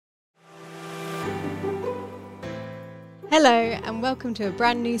Hello and welcome to a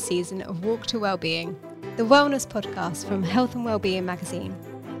brand new season of Walk to Wellbeing, the wellness podcast from Health and Wellbeing magazine,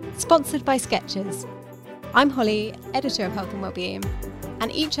 sponsored by Skechers. I'm Holly, editor of Health and Wellbeing, and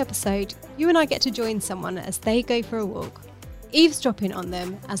each episode you and I get to join someone as they go for a walk, eavesdropping on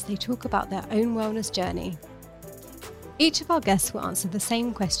them as they talk about their own wellness journey. Each of our guests will answer the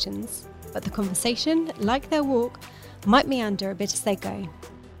same questions, but the conversation, like their walk, might meander a bit as they go.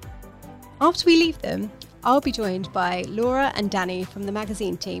 After we leave them, I'll be joined by Laura and Danny from the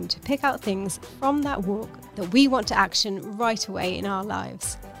magazine team to pick out things from that walk that we want to action right away in our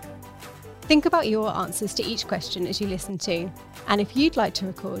lives. Think about your answers to each question as you listen to, and if you'd like to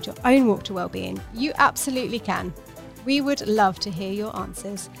record your own walk to wellbeing, you absolutely can. We would love to hear your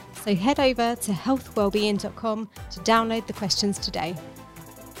answers, so head over to healthwellbeing.com to download the questions today.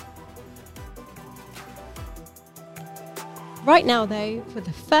 Right now though, for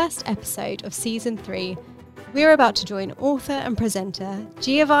the first episode of Season 3, we're about to join author and presenter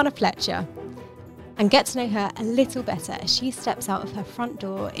Giovanna Fletcher and get to know her a little better as she steps out of her front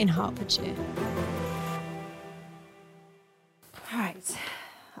door in Hertfordshire. Right,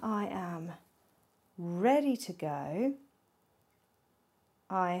 I am ready to go.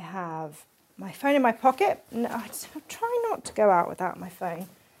 I have my phone in my pocket. No, I try not to go out without my phone.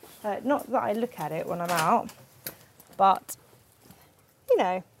 Not that I look at it when I'm out, but you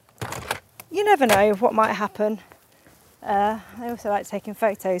know, you never know what might happen. I also like taking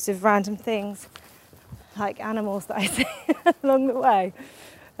photos of random things, like animals that I see along the way.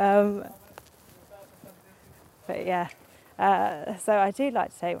 But yeah, so I do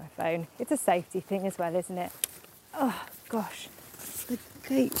like to take my phone. It's a safety thing as well, isn't it? Oh gosh, the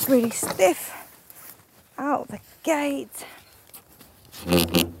gate's really stiff. Out the gate.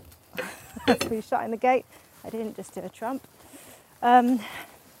 That's me shutting the gate. I didn't just do a trump.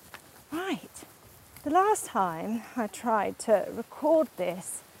 Right, the last time I tried to record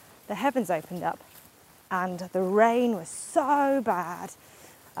this, the heavens opened up and the rain was so bad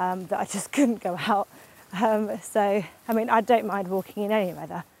that I just couldn't go out. So, I mean, I don't mind walking in any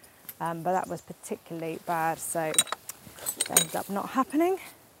weather, but that was particularly bad, so it ended up not happening.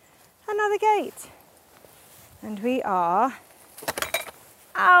 Another gate, and we are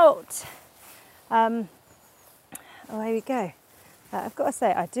out. Away we go. I've got to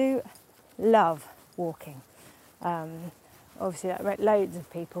say, I do love walking. Obviously, like loads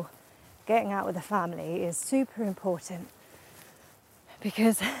of people, getting out with the family is super important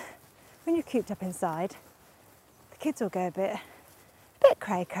because when you're cooped up inside, the kids will go a bit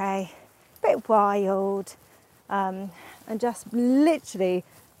cray-cray, a bit wild, and just literally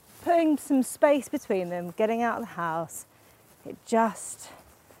putting some space between them, getting out of the house, it just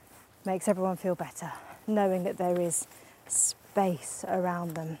makes everyone feel better, knowing that there is space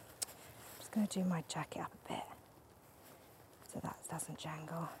around them. I'm just going to do my jacket up a bit so that doesn't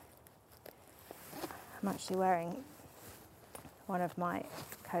jangle. I'm actually wearing one of my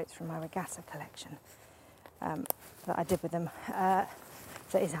coats from my regatta collection that I did with them.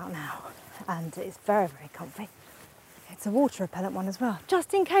 So it's out now and it's very, very comfy. It's a water repellent one as well,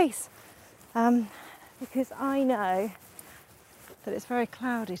 just in case, because I know that it's very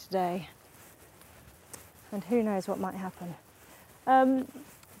cloudy today and who knows what might happen.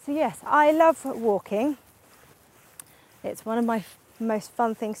 So yes, I love walking. It's one of my most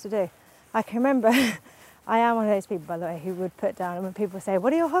fun things to do. I can remember, I am one of those people, by the way, who would put down, and when people say,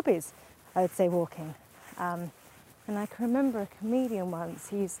 what are your hobbies? I would say walking. And I can remember a comedian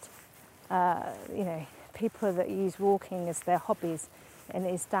once used, people that use walking as their hobbies in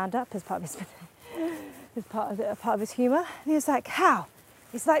his stand-up as part of his, part of his humour. And he was like, how?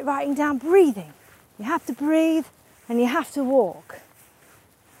 It's like writing down breathing. You have to breathe and you have to walk.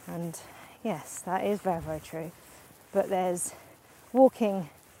 And yes, that is very, very true. But there's walking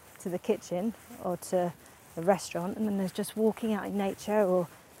to the kitchen or to the restaurant, and then there's just walking out in nature or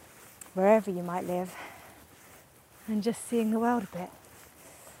wherever you might live and just seeing the world a bit.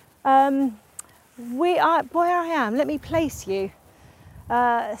 Where I am, let me place you.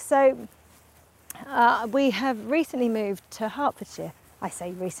 We have recently moved to Hertfordshire. I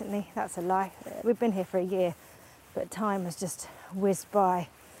say recently, that's a lie. We've been here for a year, but time has just whizzed by.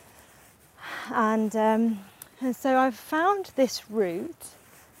 And so I've found this route.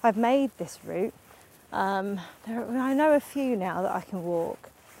 I've made this route. I know a few now that I can walk.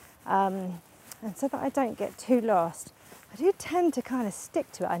 And so that I don't get too lost, I do tend to kind of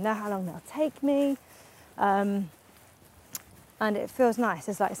stick to it. I know how long they'll take me. And it feels nice.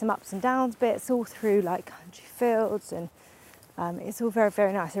 There's like some ups and downs bits all through like country fields, and it's all very,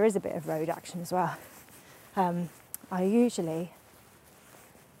 very nice. There is a bit of road action as well. I usually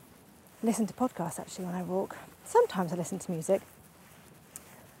listen to podcasts actually when I walk. Sometimes I listen to music.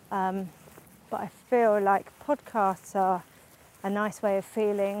 But I feel like podcasts are a nice way of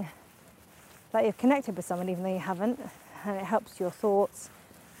feeling like you've connected with someone even though you haven't, and it helps your thoughts.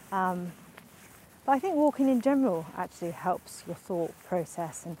 But I think walking in general actually helps your thought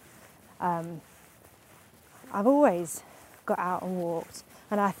process, and I've always got out and walked,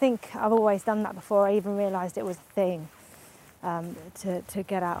 and I think I've always done that before I even realised it was a thing, to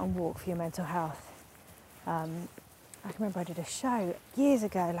get out and walk for your mental health. I can remember I did a show years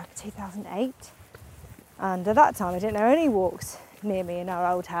ago, like 2008, and at that time I didn't know any walks near me in our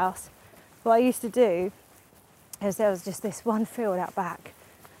old house. What I used to do is there was just this one field out back,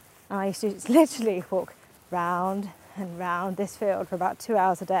 and I used to just literally walk round and round this field for about 2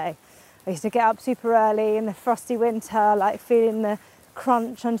 hours a day. I used to get up super early in the frosty winter, like feeling the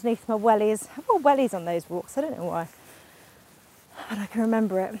crunch underneath my wellies. I've got wellies on those walks, I don't know why, but I can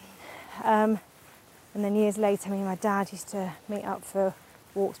remember it. And then years later, me and my dad used to meet up for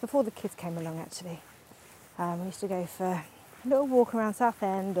walks before the kids came along actually. We used to go for a little walk around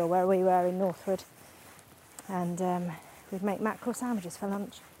Southend or where we were in Northwood, and we'd make mackerel sandwiches for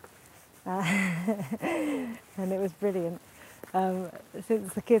lunch. And it was brilliant.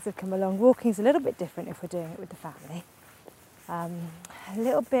 Since the kids have come along, walking's a little bit different if we're doing it with the family. A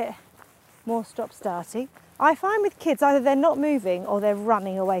little bit more stop-starty. I find with kids either they're not moving or they're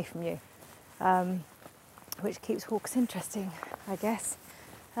running away from you, which keeps walks interesting, I guess.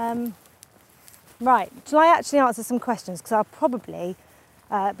 Right, shall I actually answer some questions? Because I'll probably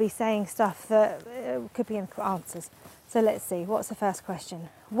be saying stuff that could be in answers. So let's see, what's the first question?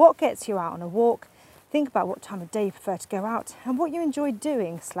 What gets you out on a walk? Think about what time of day you prefer to go out and what you enjoy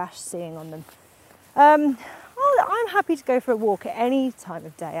doing / seeing on them. I'm happy to go for a walk at any time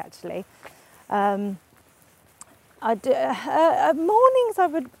of day actually. Mornings I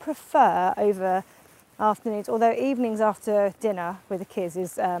would prefer over afternoons, although evenings after dinner with the kids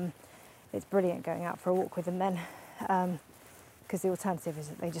is it's brilliant going out for a walk with them then, because the alternative is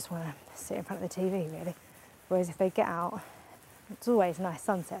that they just want to sit in front of the TV really. Whereas if they get out, it's always nice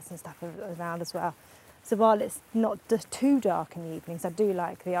sunsets and stuff around as well. So while it's not too dark in the evenings, I do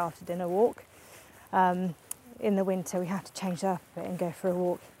like the after dinner walk. In the winter we have to change up a bit and go for a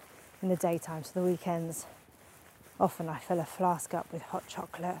walk in the daytime, so the weekends often I fill a flask up with hot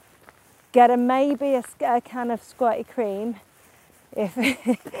chocolate, get maybe a can of squirty cream if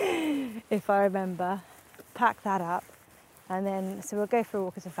I remember, pack that up, and then so we'll go for a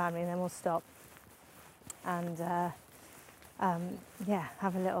walk as a family and then we'll stop and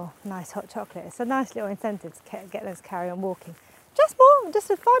have a little nice hot chocolate. It's a nice little incentive to get us carry on walking. Just 5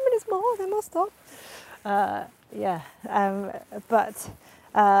 minutes more, then we'll stop. But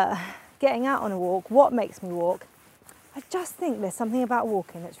getting out on a walk, what makes me walk? I just think there's something about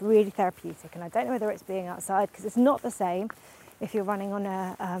walking that's really therapeutic, and I don't know whether it's being outside, because it's not the same if you're running on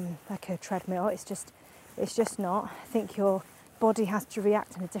like a treadmill. It's just not. I think your body has to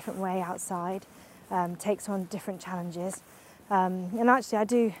react in a different way outside, takes on different challenges. And actually I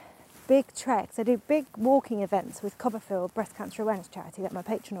do big treks, I do big walking events with Copperfield Breast Cancer Awareness Charity that I'm a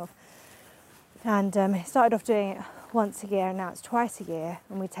patron of. And started off doing it once a year, and now it's twice a year,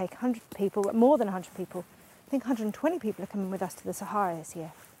 and we take 100 people, more than 100 people. I think 120 people are coming with us to the Sahara this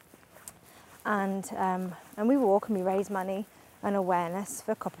year. And we walk and we raise money and awareness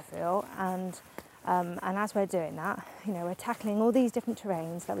for Copperfield, and as we're doing that, you know, we're tackling all these different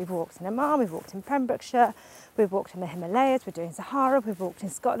terrains that we've walked in Oman, we've walked in Pembrokeshire, we've walked in the Himalayas, we're doing Sahara, we've walked in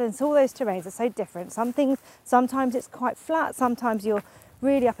Scotland. So all those terrains are so different. Sometimes it's quite flat, sometimes you're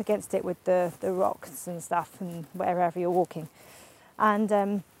really up against it with the rocks and stuff and wherever you're walking. And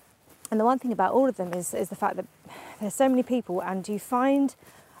the one thing about all of them is the fact that there's so many people, and you find,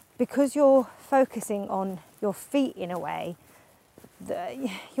 because you're focusing on your feet in a way,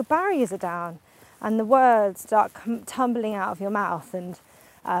 your barriers are down and the words start tumbling out of your mouth, and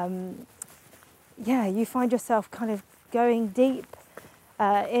you find yourself kind of going deep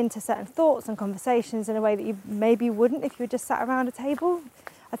into certain thoughts and conversations in a way that you maybe wouldn't if you were just sat around a table.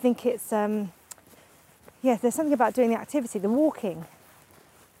 I think it's there's something about doing the activity, the walking,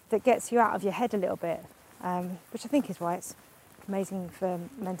 that gets you out of your head a little bit, which I think is why it's amazing for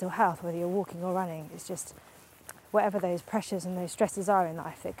mental health, whether you're walking or running. It's just whatever those pressures and those stresses are in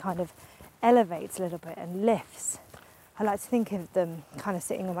life, it kind of elevates a little bit and lifts. I like to think of them kind of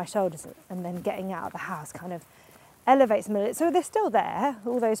sitting on my shoulders, and then getting out of the house kind of elevates them a little. So they're still there,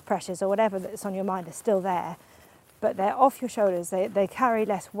 all those pressures or whatever that's on your mind are still there, but they're off your shoulders, they carry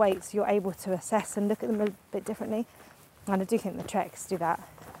less weight, so you're able to assess and look at them a bit differently. And I do think the treks do that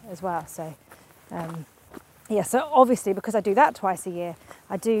as well. So yeah, so obviously because I do that twice a year,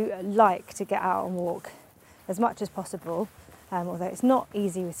 I do like to get out and walk as much as possible, although it's not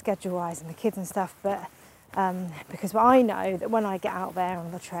easy with schedule-wise and the kids and stuff, but because I know that when I get out there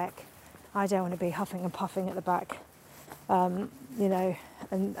on the trek, I don't want to be huffing and puffing at the back, you know,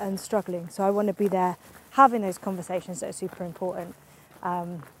 and struggling. So I want to be there having those conversations that are super important,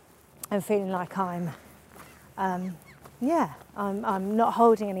 and feeling like I'm not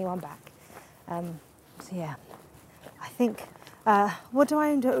holding anyone back. So yeah, I think, what do I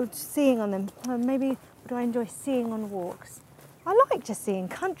enjoy seeing on them? Maybe what do I enjoy seeing on walks? I like just seeing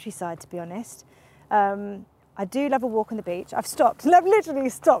countryside, to be honest. I do love a walk on the beach. I've literally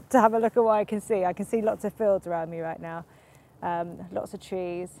stopped to have a look at what I can see. I can see lots of fields around me right now, lots of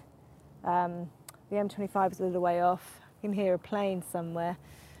trees. The M25 is a little way off. You can hear a plane somewhere.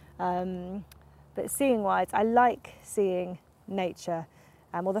 But seeing wise, I like seeing nature.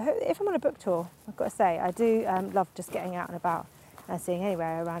 Although if I'm on a book tour, I've got to say, I do love just getting out and about and seeing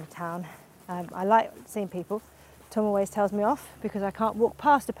anywhere around town. I like seeing people. Tom always tells me off because I can't walk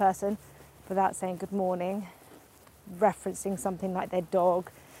past a person without saying good morning, referencing something like their dog,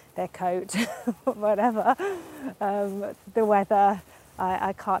 their coat, whatever, the weather.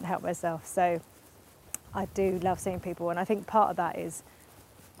 I can't help myself. So I do love seeing people, and I think part of that is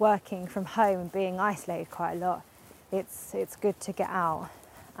working from home and being isolated quite a lot. It's good to get out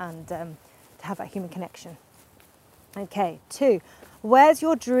and to have that human connection. Okay, 2, where's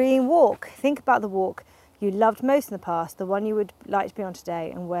your dream walk? Think about the walk you loved most in the past, the one you would like to be on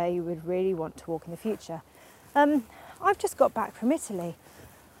today, and where you would really want to walk in the future. I've just got back from Italy.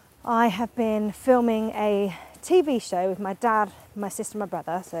 I have been filming a TV show with my dad, my sister, my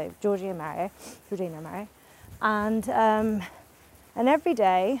brother, so Georgina and Mario, and every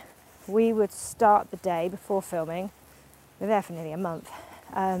day we would start the day before filming. We were there for nearly a month.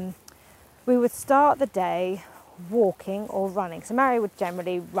 We would start the day walking or running. So Mario would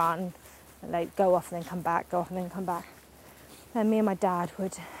generally run, like go off and then come back, go off and then come back. And me and my dad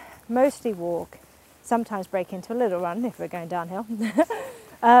would mostly walk, sometimes break into a little run if we're going downhill.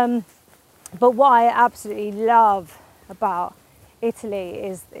 But what I absolutely love about Italy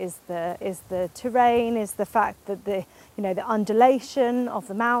is the terrain, is the fact that the undulation of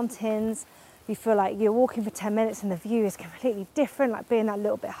the mountains. You feel like you're walking for 10 minutes and the view is completely different, like being that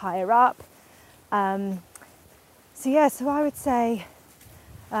little bit higher up. So I would say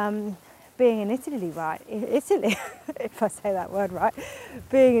being in Italy, if I say that word right,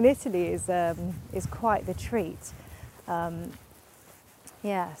 being in Italy is quite the treat.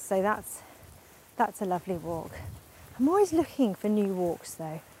 So that's a lovely walk. I'm always looking for new walks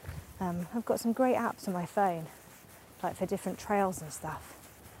though. I've got some great apps on my phone, like for different trails and stuff,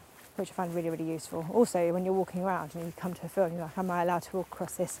 which I find really, really useful. Also, when you're walking around and you come to a field and you're like, am I allowed to walk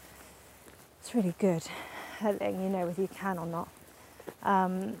across this? It's really good at letting you know whether you can or not.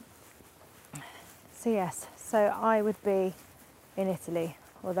 So I would be in Italy,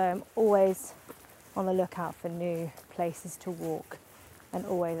 although I'm always on the lookout for new places to walk and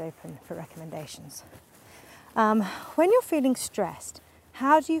always open for recommendations. When you're feeling stressed,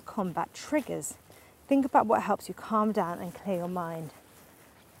 how do you combat triggers? Think about what helps you calm down and clear your mind.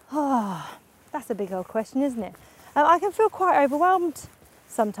 Oh, that's a big old question, isn't it? I can feel quite overwhelmed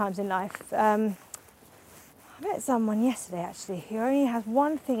sometimes in life. I met someone yesterday actually who only has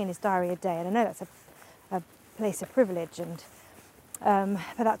one thing in his diary a day, and I know that's a place of privilege, and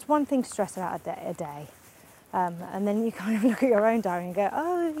but that's one thing to stress about a day. And then you kind of look at your own diary and go,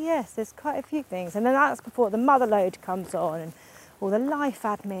 oh yes, there's quite a few things. And then that's before the mother load comes on and all the life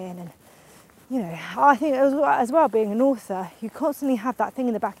admin. And, I think as well, being an author, you constantly have that thing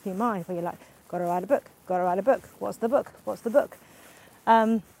in the back of your mind where you're like, got to write a book, what's the book?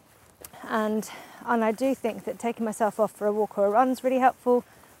 And I do think that taking myself off for a walk or a run is really helpful.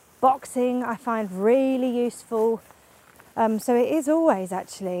 Boxing I find really useful. So it is always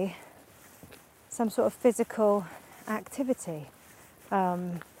actually some sort of physical activity.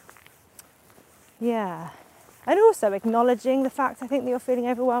 And also acknowledging the fact, I think, that you're feeling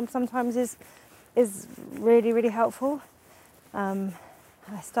overwhelmed sometimes is really, really helpful. I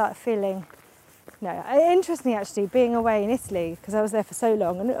start feeling, interestingly actually, being away in Italy, because I was there for so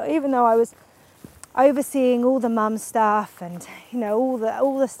long, and even though I was overseeing all the mum stuff and all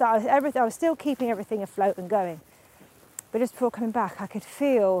the stuff, everything, I was still keeping everything afloat and going. But just before coming back, I could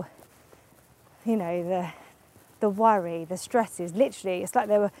feel the worry, the stresses. Literally, it's like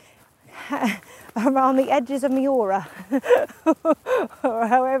they were around the edges of my aura, or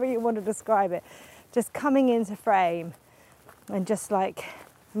however you want to describe it, just coming into frame, and just like,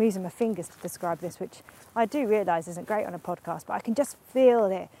 I'm using my fingers to describe this, which I do realise isn't great on a podcast, but I can just feel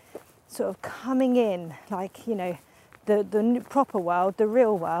it sort of coming in, like, you know, the proper world, the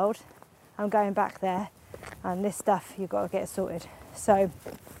real world. I'm going back there, and this stuff you've got to get sorted. So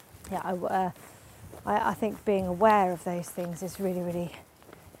yeah, I think being aware of those things is really, really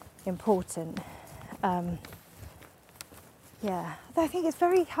important. Yeah, I think it's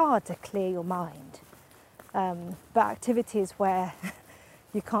very hard to clear your mind, but activities where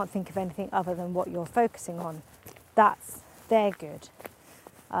you can't think of anything other than what you're focusing on, they're good.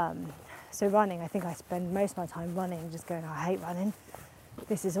 So running, I think I spend most of my time running, just going, I hate running.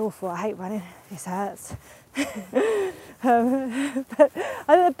 This is awful, I hate running, this hurts. But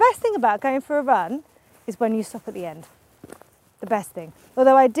the best thing about going for a run is when you stop at the end. The best thing.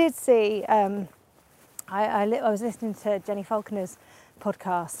 Although I did see, I was listening to Jenny Falconer's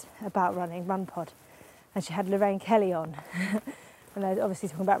podcast about running, Run Pod, and she had Lorraine Kelly on. And they're obviously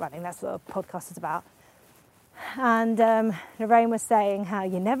talking about running, that's what a podcast is about. And Lorraine was saying how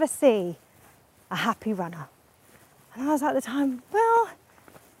you never see a happy runner. And I was at the time, well,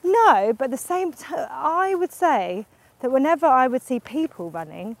 no, but at the same time, I would say that whenever I would see people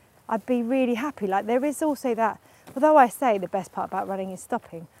running, I'd be really happy. Like, there is also that, although I say the best part about running is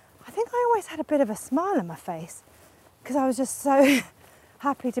stopping, I think I always had a bit of a smile on my face because I was just so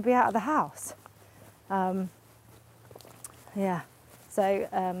happy to be out of the house.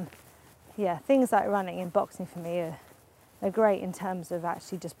 Yeah, things like running and boxing for me are great in terms of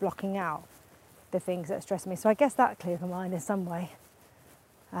actually just blocking out the things that stress me. So I guess that clears my mind in some way.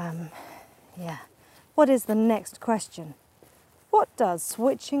 Yeah. What is the next question? What does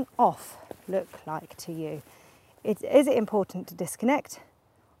switching off look like to you? Is it important to disconnect,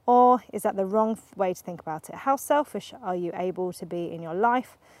 or is that the wrong way to think about it? How selfish are you able to be in your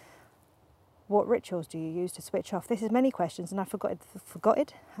life? What rituals do you use to switch off? This is many questions, and I've forgotten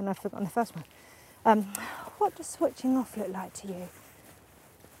the first one. What does switching off look like to you?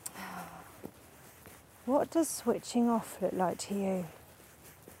 What does switching off look like to you?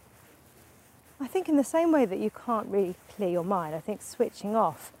 I think in the same way that you can't really clear your mind, I think switching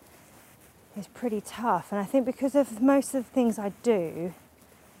off is pretty tough. And I think because of most of the things I do,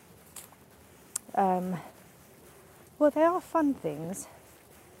 well, they are fun things.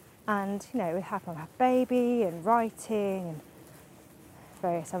 And, you know, we have baby and writing and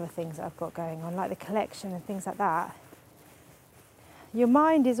various other things that I've got going on, like the collection and things like that. Your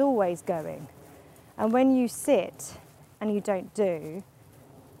mind is always going. And when you sit and you don't do,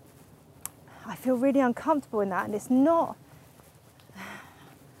 I feel really uncomfortable in that. And it's not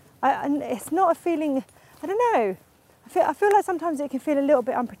a feeling, I don't know. I feel like sometimes it can feel a little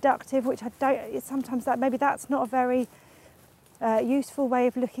bit unproductive, which I don't, sometimes maybe that's not a very useful way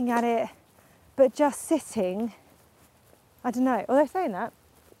of looking at it, but just sitting, I don't know. Although saying that,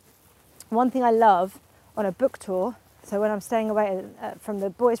 one thing I love on a book tour, so when I'm staying away from the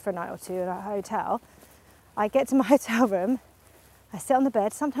boys for a night or two in a hotel, I get to my hotel room, I sit on the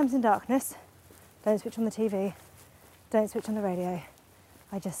bed, sometimes in darkness, don't switch on the TV, don't switch on the radio,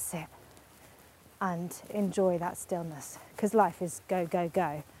 I just sit and enjoy that stillness, because life is go, go,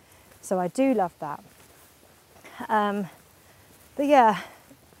 go. So I do love that. But yeah,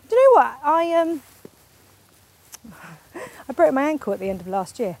 do you know what? I broke my ankle at the end of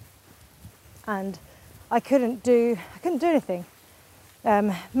last year, and I couldn't do anything.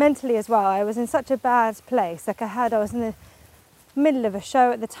 Mentally as well, I was in such a bad place. Like I was in the middle of a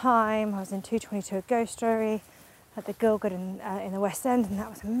show at the time. I was in 222 A Ghost Story at the Gilgood in the West End, and that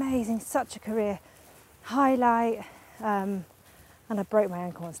was amazing, such a career highlight. And I broke my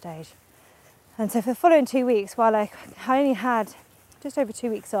ankle on stage. And so for the following 2 weeks, while I only had just over 2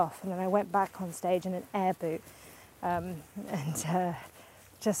 weeks off, and then I went back on stage in an air boot, and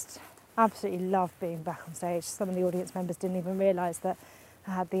just absolutely loved being back on stage. Some of the audience members didn't even realise that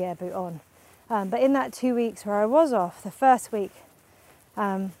I had the air boot on. But in that 2 weeks where I was off, the first week,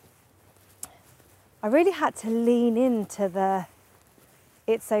 I really had to lean into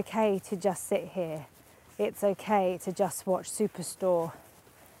it's okay to just sit here. It's okay to just watch Superstore,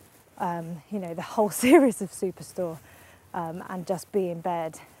 the whole series of Superstore, and just be in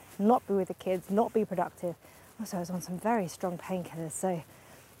bed, not be with the kids, not be productive. Also, I was on some very strong painkillers, so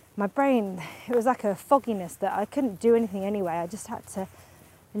my brain, it was like a fogginess that I couldn't do anything anyway. I just had to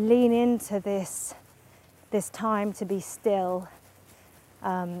lean into this time to be still,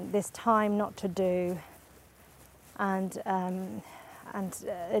 this time not to do, and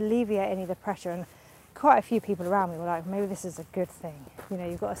alleviate any of the pressure. And quite a few people around me were like, maybe this is a good thing. You know,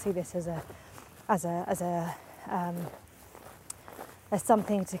 you've got to see this as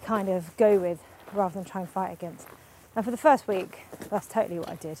something to kind of go with rather than try and fight against. And for the first week, that's totally what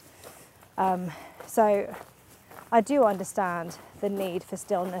I did. So I do understand the need for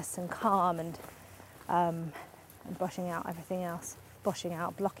stillness and calm and boshing out everything else, blocking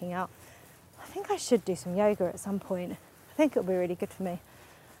out. I think I should do some yoga at some point. I think it'll be really good for me.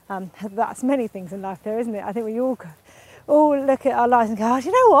 That's many things in life there, isn't it? I think we all look at our lives and go, oh, do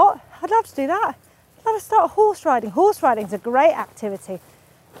you know what? I'd love to do that. I'd love to start horse riding. Horse riding's a great activity.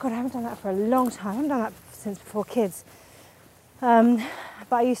 God, I haven't done that for a long time. I haven't done that since before kids. But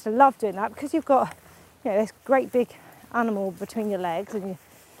I used to love doing that because you've got, this great big animal between your legs, and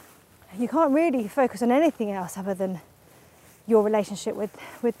you can't really focus on anything else other than your relationship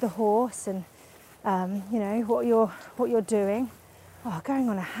with the horse and what you're doing. Oh, going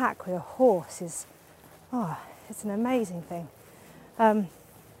on a hack with a horse is, it's an amazing thing.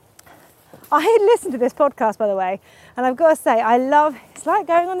 I listened to this podcast, by the way, and I've got to say, it's like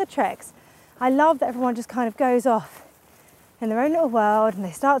going on the treks. I love that everyone just kind of goes off in their own little world and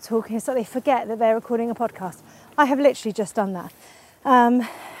they start talking, so they forget that they're recording a podcast. I have literally just done that.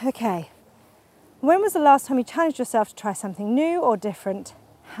 Okay. When was the last time you challenged yourself to try something new or different?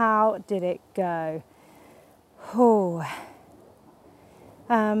 How did it go?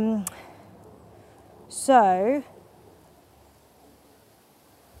 So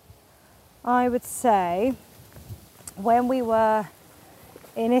I would say when we were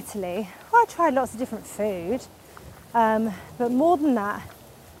in Italy, I tried lots of different food, but more than that,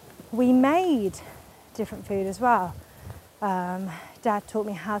 we made different food as well. Dad taught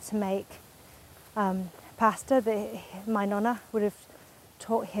me how to make pasta that my nonna would have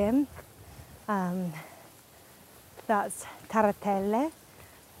taught him. That's taratelle.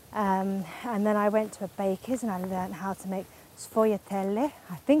 And then I went to a baker's and I learned how to make sfogliatelle.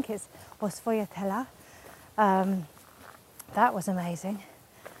 I think it's sfogliatella. That was amazing.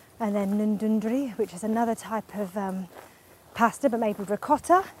 And then nundundri, which is another type of pasta but made with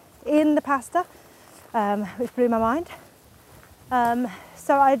ricotta in the pasta, which blew my mind.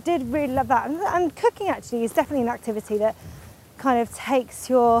 So I did really love that. And cooking actually is definitely an activity that kind of takes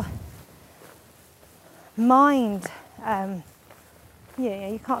your mind.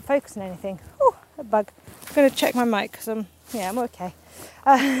 You can't focus on anything. Oh, a bug. I'm going to check my mic because I'm okay.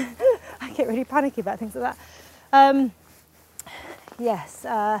 I get really panicky about things like that. Yes,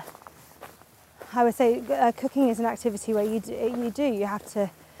 I would say cooking is an activity where you have to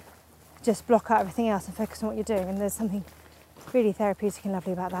just block out everything else and focus on what you're doing, and there's something really therapeutic and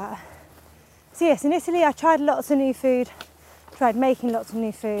lovely about that. So yes, in Italy I tried lots of new food, tried making lots of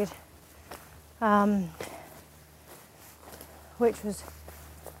new food, which was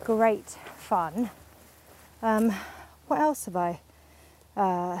great fun. What else have I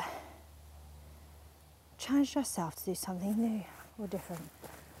challenged myself to do something new or different?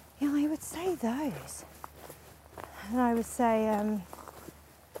 Yeah, I would say those. And I would say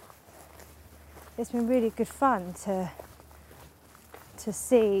it's been really good fun to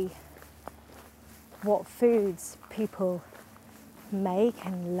see what foods people make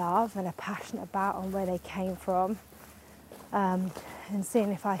and love and are passionate about and where they came from, and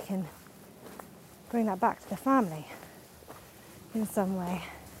seeing if I can bring that back to the family in some way.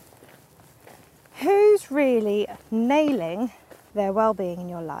 Who's really nailing their well-being in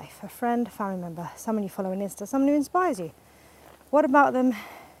your life? A friend, a family member, someone you follow on Insta, someone who inspires you. What about them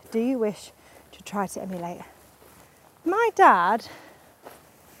do you wish to try to emulate? My dad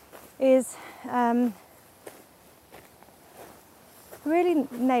is really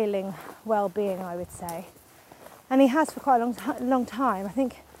nailing well-being, I would say, and he has for quite a long time. I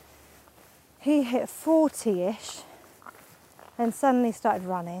think he hit 40-ish and suddenly started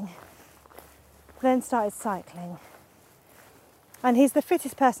running, then started cycling, and he's the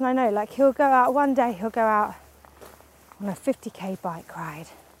fittest person I know. Like, he'll go out one day, he'll go out on a 50k bike ride,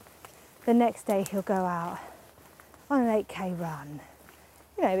 the next day he'll go out on an 8k run.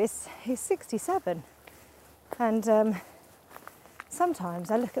 He's 67, and sometimes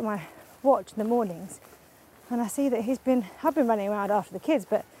I look at my watch in the mornings and I see that I've been running around after the kids,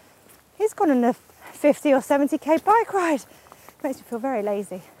 but he's gone on a 50 or 70k bike ride. It makes me feel very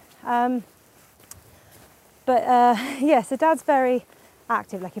lazy. So Dad's very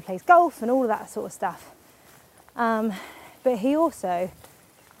active, like he plays golf and all of that sort of stuff. But he also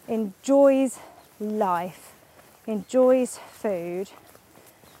enjoys life, enjoys food,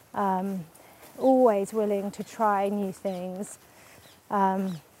 always willing to try new things.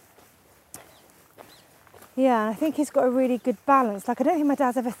 I think he's got a really good balance. Like, I don't think my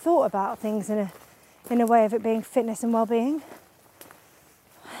dad's ever thought about things in a way of it being fitness and well-being,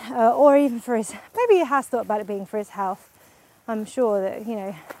 or even maybe he has thought about it being for his health. I'm sure that,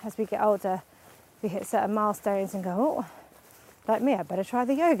 as we get older, we hit certain milestones and go, oh, like me, I better try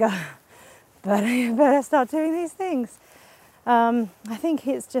the yoga. but you better start doing these things. I think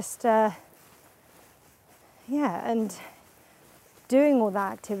it's just, and doing all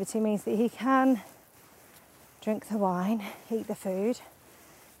that activity means that he can drink the wine, eat the food,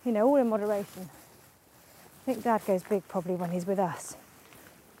 all in moderation. I think Dad goes big probably when he's with us,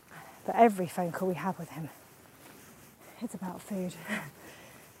 but every phone call we have with him, it's about food.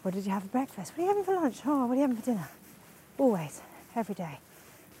 What did you have for breakfast? What are you having for lunch? Oh, what are you having for dinner? Always, every day.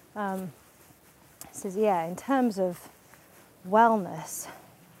 So yeah, in terms of wellness,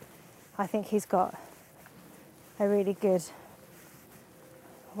 I think he's got a really good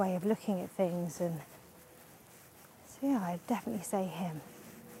way of looking at things, and so yeah, I'd definitely say him.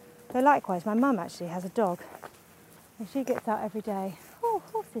 But likewise, my mum actually has a dog, and she gets out every day. Oh,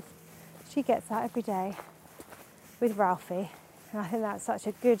 horses! She gets out every day with Ralphie, and I think that's such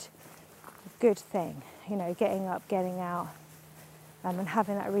a good thing, getting up, getting out, and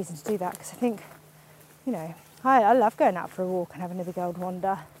having that reason to do that. Because I think, I love going out for a walk and having a big old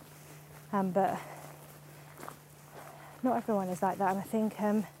wander, but not everyone is like that. And I think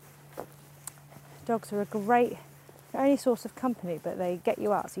dogs are a great, not only source of company, but they get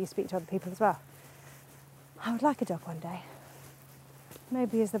you out so you speak to other people as well. I would like a dog one day.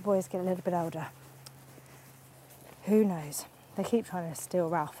 Maybe as the boys get a little bit older. Who knows? They keep trying to steal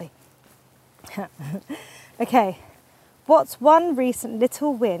Ralphie. Okay, what's one recent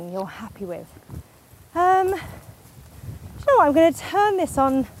little win you're happy with? Do you know what? I'm going to turn this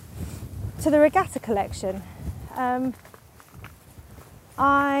on to the regatta collection.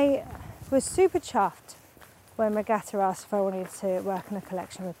 I was super chuffed when Regatta asked if I wanted to work on a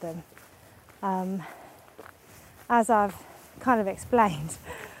collection with them. As I've kind of explained,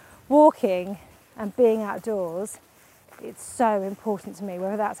 walking and being outdoors, it's so important to me,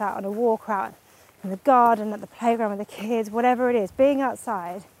 whether that's out on a walk or out in the garden, at the playground with the kids, whatever it is, being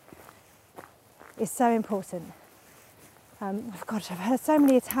outside is so important. I've heard so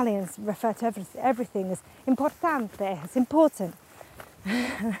many Italians refer to everything as importante, it's important.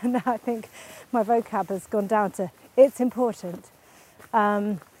 Now I think my vocab has gone down to it's important.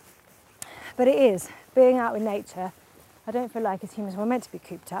 But it is, being out in nature, I don't feel like as humans we're meant to be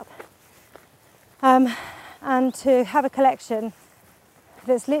cooped up. And to have a collection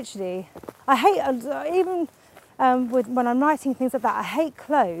that's literally, I hate, even when I'm writing things like that, I hate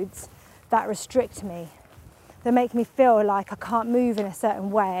clothes that restrict me, that make me feel like I can't move in a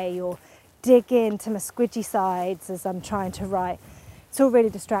certain way or dig into my squidgy sides as I'm trying to write. It's all really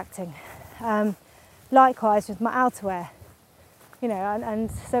distracting. Likewise with my outerwear,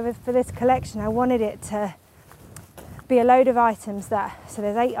 and so for this collection I wanted it to be a load of items so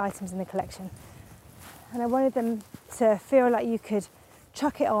there's 8 items in the collection, and I wanted them to feel like you could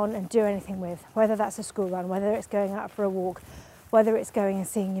chuck it on and do anything with, whether that's a school run, whether it's going out for a walk, whether it's going and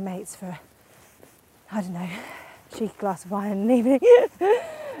seeing your mates for, I don't know, a cheeky glass of wine in the evening.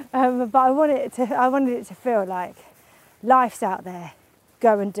 But I wanted it to feel like life's out there,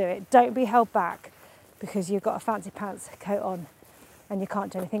 go and do it. Don't be held back because you've got a fancy pants coat on and you can't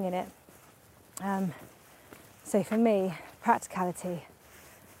do anything in it. So for me, practicality,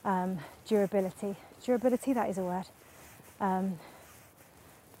 durability, that is a word.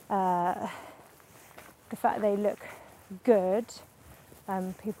 The fact they look good,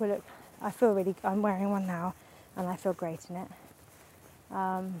 I'm wearing one now and I feel great in it.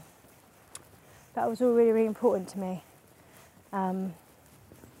 That was all really, really important to me. And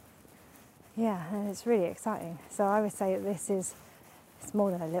it's really exciting. So I would say that it's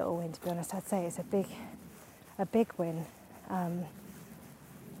more than a little win, to be honest. I'd say it's a big win. And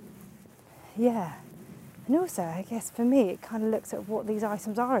also, I guess for me, it kind of looks at what these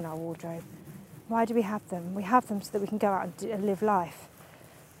items are in our wardrobe. Why do we have them? We have them so that we can go out and live life.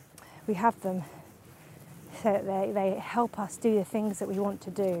 We have them so that they help us do the things that we want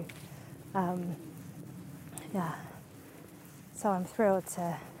to do. So I'm thrilled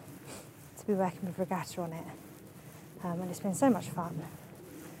to be working with Regatta on it. And it's been so much fun.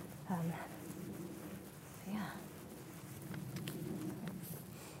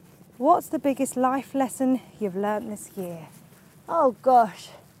 What's the biggest life lesson you've learnt this year? Oh gosh.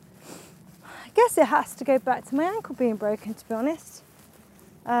 I guess it has to go back to my ankle being broken, to be honest.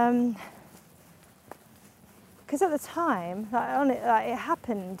 Because at the time, it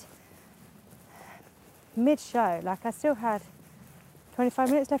happened mid-show. Like I still had 25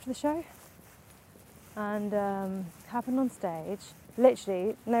 minutes left of the show. And happened on stage.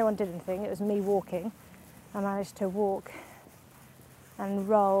 Literally, no one did anything. It was me walking. I managed to walk and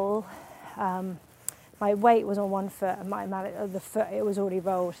roll. My weight was on one foot and the foot, it was already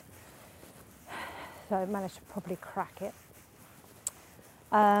rolled. So I managed to probably crack it.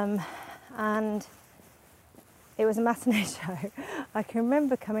 And and it was a matinee show. I can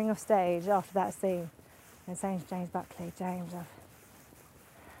remember coming off stage after that scene and saying to James Buckley, James, I've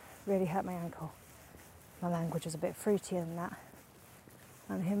really hurt my ankle. My language was a bit fruitier than that.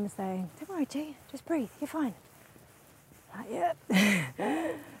 And him saying, don't worry, G, just breathe, you're fine. Like, yeah.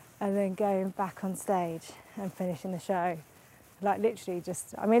 And then going back on stage and finishing the show. Like literally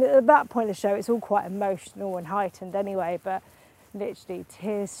just, I mean, at that point of the show, it's all quite emotional and heightened anyway, but literally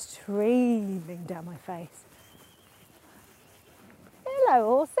tears streaming down my face. Hello,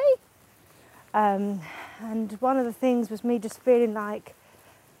 horsey. And one of the things was me just feeling like,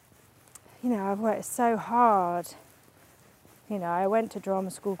 you know, I've worked so hard. You know, I went to drama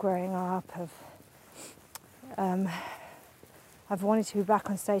school growing up. I've wanted to be back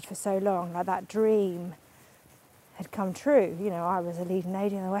on stage for so long. Like that dream had come true. You know, I was a leading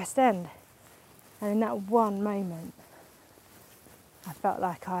lady in the West End. And in that one moment, I felt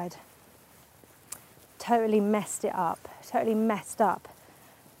like I'd totally messed up,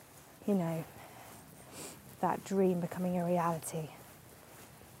 you know, that dream becoming a reality.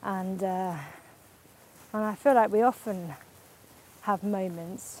 And I feel like we often have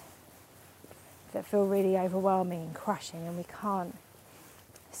moments that feel really overwhelming and crushing, and we can't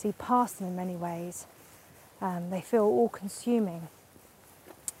see past them in many ways. They feel all-consuming.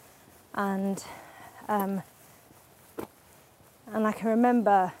 And I can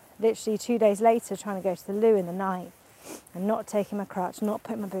remember literally 2 days later trying to go to the loo in the night and not taking my crutch, not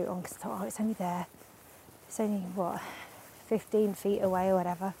putting my boot on because I thought, oh, it's only there. It's only, 15 feet away or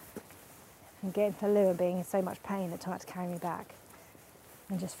whatever. And getting to the loo and being in so much pain that Tom had to carry me back.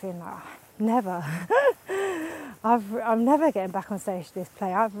 And just feeling like, oh, never. I'm never getting back on stage to this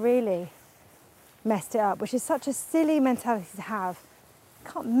play. I've really messed it up, which is such a silly mentality to have.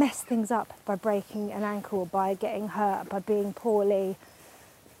 You can't mess things up by breaking an ankle, by getting hurt, by being poorly.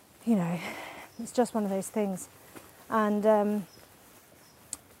 You know, it's just one of those things. And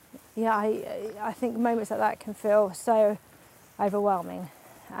yeah, I think moments like that can feel so overwhelming.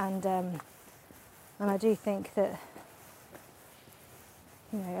 And I do think that,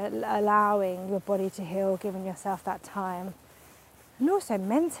 you know, allowing your body to heal, giving yourself that time, and also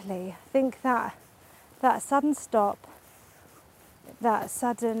mentally, I think that sudden stop, that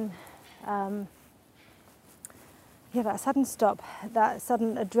sudden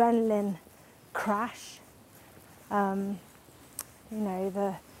adrenaline crash, you know,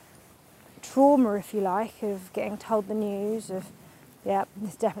 the trauma, if you like, of getting told the news of, yeah,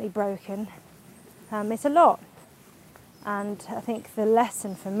 it's definitely broken. It's a lot. And I think the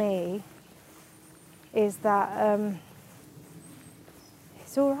lesson for me is that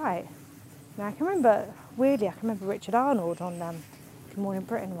it's all right. Now, I can remember Richard Arnold on Good Morning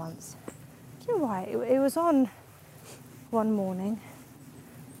Britain once. Do you know why? It was on one morning,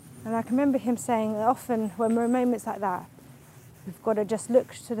 and I can remember him saying that often when we're in moments like that, we've got to just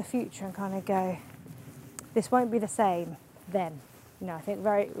look to the future and kind of go, this won't be the same then. You know, I think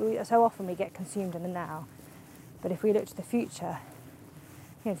so often we get consumed in the now, but if we look to the future,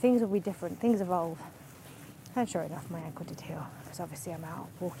 you know, things will be different, things evolve. And sure enough, my ankle did heal, because obviously I'm out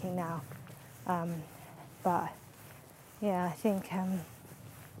walking now. But yeah, I think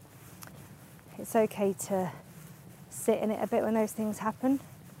it's okay to sit in it a bit when those things happen,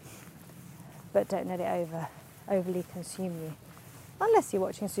 but don't let it overly consume you. Unless you're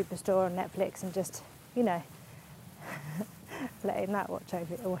watching Superstore on Netflix and just, you know, letting that wash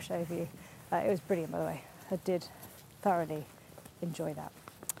over you. It was brilliant, by the way. I did thoroughly enjoy that.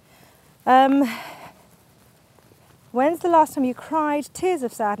 When's the last time you cried? Tears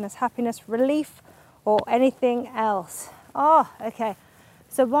of sadness, happiness, relief, or anything else? Oh, okay.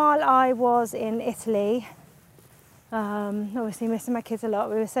 So while I was in Italy, obviously missing my kids a lot,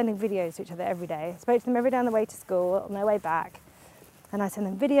 we were sending videos to each other every day. I spoke to them every day on the way to school, on their way back. And I sent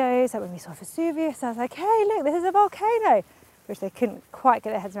them videos, like when we saw Vesuvius, I was like, hey, look, this is a volcano, which they couldn't quite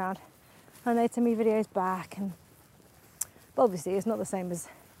get their heads around. And they'd send me videos back. But obviously it's not the same as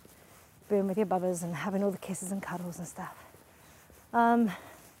being with your brothers and having all the kisses and cuddles and stuff. And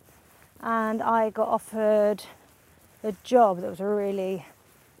I got offered a job that was a really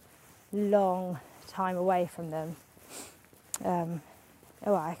long time away from them.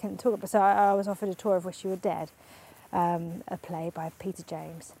 I can talk about. So I was offered a tour of Wish You Were Dead, a play by Peter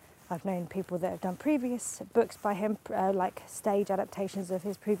James. I've known people that have done previous books by him, like stage adaptations of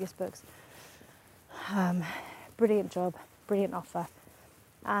his previous books. Brilliant job, brilliant offer.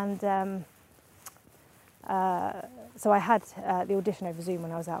 And so I had the audition over Zoom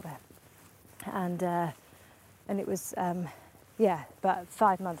when I was out there. And it was, but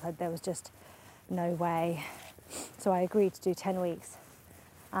 5 months there was just no way. So I agreed to do 10 weeks.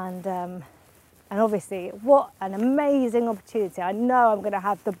 And obviously, what an amazing opportunity. I know I'm going to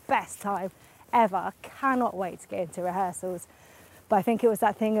have the best time ever. I cannot wait to get into rehearsals. But I think it was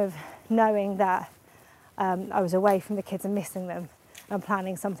that thing of knowing that I was away from the kids and missing them, and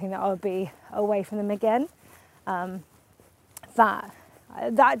planning something that I would be away from them again.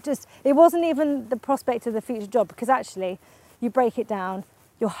 That just, it wasn't even the prospect of the future job, because actually you break it down,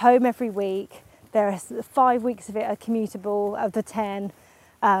 you're home every week. There are 5 weeks of it are commutable of the 10.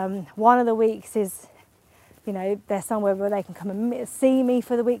 One of the weeks is, you know, there's somewhere where they can come and see me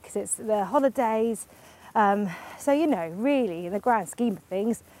for the week because it's the holidays. So, you know, really, in the grand scheme of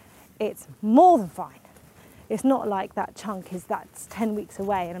things, it's more than fine. It's not like that chunk is that's 10 weeks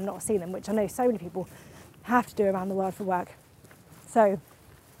away and I'm not seeing them, which I know so many people have to do around the world for work. So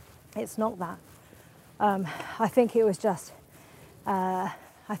it's not that. I think it was just that,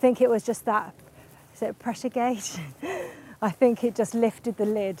 is it a pressure gauge? I think it just lifted the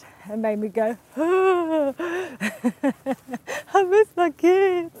lid and made me go, oh, I miss my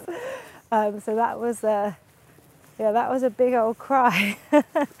kids. So that was a big old cry.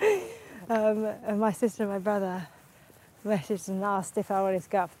 And my sister and my brother messaged and asked if I wanted to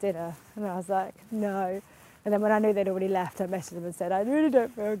go out for dinner, and I was like, no. And then when I knew they'd already left, I messaged them and said, I really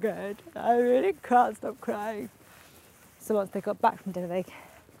don't feel good. I really can't stop crying. So once they got back from dinner, they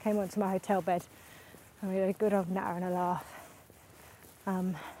came onto my hotel bed and we had a good old natter and a laugh.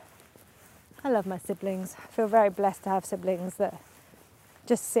 I love my siblings. I feel very blessed to have siblings that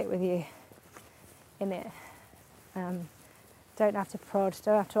just sit with you in it. Don't have to prod,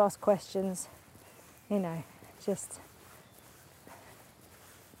 don't have to ask questions, you know, just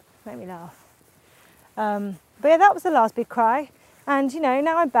make me laugh. But yeah, that was the last big cry. And, you know,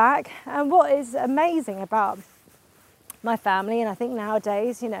 now I'm back. And what is amazing about my family, and I think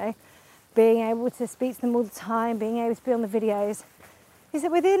nowadays, you know, being able to speak to them all the time, being able to be on the videos, is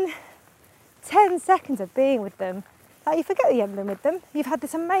that within 10 seconds of being with them, like, you forget that you haven't been with them. You've had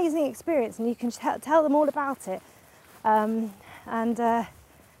this amazing experience and you can tell them all about it.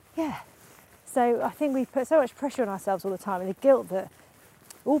 Yeah, so I think we put so much pressure on ourselves all the time, and the guilt that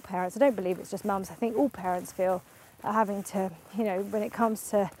all parents, I don't believe it's just mums, I think all parents feel having to, you know, when it comes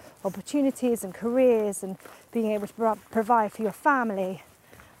to opportunities and careers and being able to provide for your family.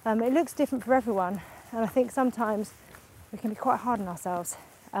 It looks different for everyone, and I think sometimes we can be quite hard on ourselves.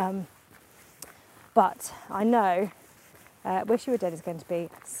 But I know Wish You Were Dead is going to be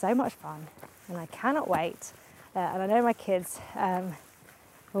so much fun, and I cannot wait. And I know my kids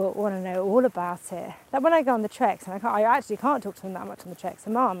will want to know all about it. Like when I go on the treks, and I actually can't talk to them that much on the treks,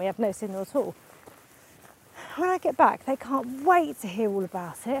 and Mum, we have no signal at all. When I get back, they can't wait to hear all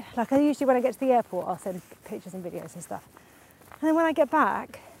about it. Like, I usually, when I get to the airport, I'll send pictures and videos and stuff. And then when I get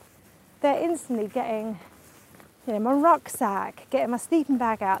back, they're instantly getting, you know, my rucksack, getting my sleeping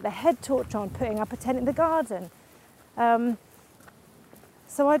bag out, their head torch on, putting up a tent in the garden.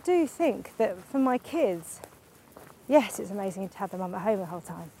 So I do think that for my kids, yes, it's amazing to have them at home the whole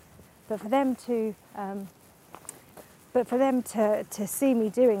time, but for them to see me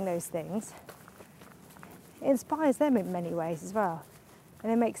doing those things, it inspires them in many ways as well,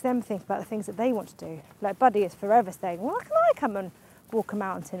 and it makes them think about the things that they want to do. Like Buddy is forever saying, "Why can I come and walk a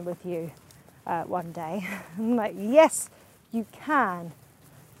mountain with you one day?" I'm like, yes, you can.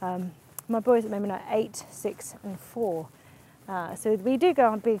 My boys at the moment are 8, 6, and 4, so we do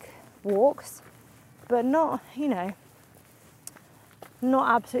go on big walks, but not, you know, not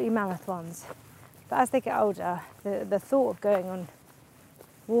absolutely mammoth ones. But as they get older, the thought of going on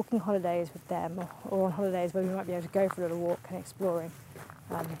walking holidays with them, or on holidays where we might be able to go for a little walk and exploring,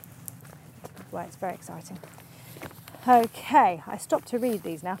 well, it's very exciting. Okay, I stopped to read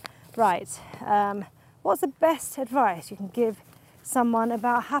these now. Right, what's the best advice you can give someone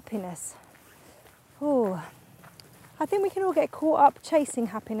about happiness? Oh, I think we can all get caught up chasing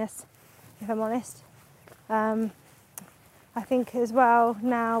happiness, if I'm honest. I think as well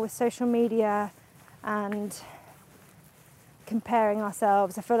now with social media and comparing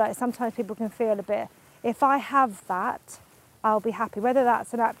ourselves, I feel like sometimes people can feel a bit, if I have that, I'll be happy. Whether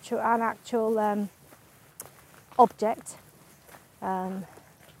that's an actual object,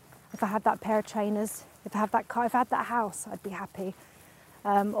 if I had that pair of trainers, if I had that car, if I had that house, I'd be happy.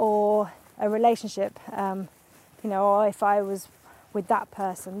 Or a relationship, you know, or if I was with that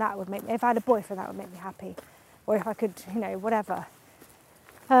person, that would make me, if I had a boyfriend, that would make me happy. Or if I could, you know, whatever.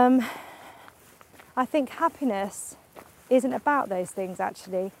 I think happiness isn't about those things,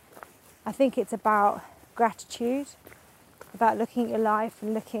 actually. I think it's about gratitude, about looking at your life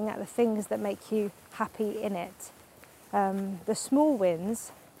and looking at the things that make you happy in it. The small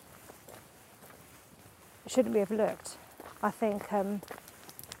wins shouldn't be overlooked. I think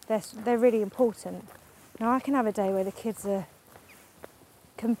they're really important. Now I can have a day where the kids are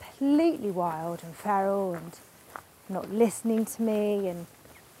completely wild and feral and not listening to me, and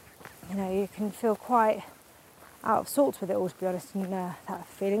you can feel quite out of sorts with it all, to be honest, and that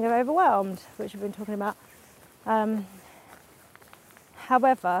feeling of overwhelmed, which we've been talking about.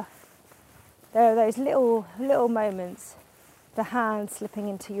 However, there are those little moments, the hand slipping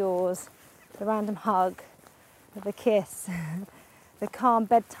into yours, the random hug, the kiss, the calm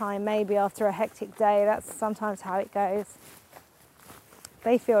bedtime maybe after a hectic day. That's sometimes how it goes.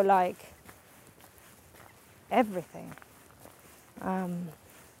 They feel like everything.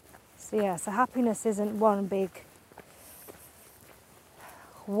 So happiness isn't one big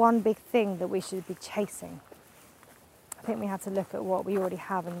thing that we should be chasing. I think we have to look at what we already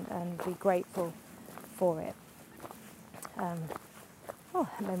have and be grateful for it.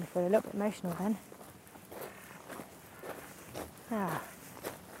 That made me feel a little bit emotional then.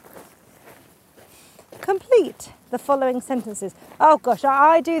 Complete the following sentences. Oh gosh,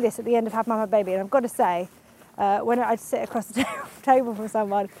 I do this at the end of Have Mama Baby, and I've got to say, when I sit across the table from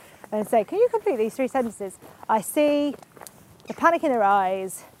someone and say, can you complete these 3 sentences? I see the panic in their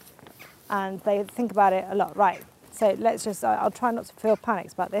eyes and they think about it a lot. Right, so I'll try not to feel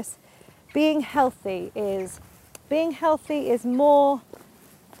panicked about this. Being healthy is more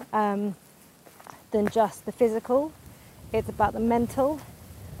than just the physical. It's about the mental.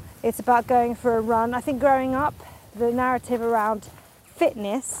 It's about going for a run. I think growing up, the narrative around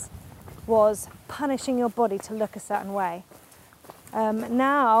fitness was punishing your body to look a certain way.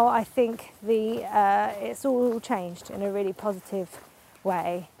 Now I think it's all changed in a really positive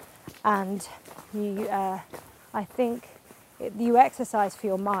way, and I think you exercise for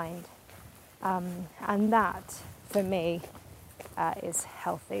your mind, and that for me is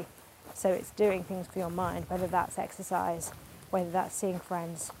healthy. So it's doing things for your mind, whether that's exercise, whether that's seeing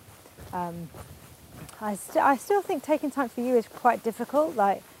friends. I still think taking time for you is quite difficult.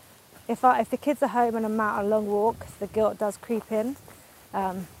 Like if the kids are home and I'm out on a long walk, the guilt does creep in.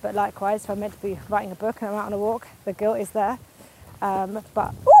 But likewise, if I'm meant to be writing a book and I'm out on a walk, the guilt is there.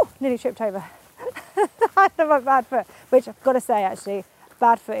 Nearly tripped over. I have a bad foot, which I've got to say actually,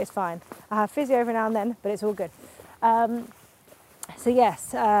 bad foot is fine. I have physio every now and then, but it's all good.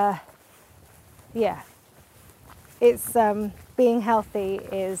 It's being healthy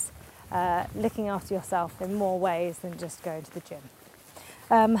is looking after yourself in more ways than just going to the gym.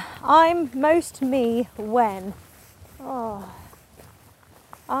 I'm most me when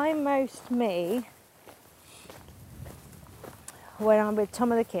I'm with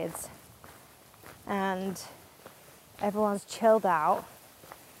Tom and the kids and everyone's chilled out.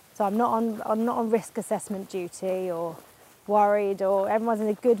 So I'm not on risk assessment duty or worried, or everyone's in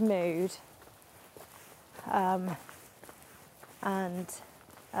a good mood.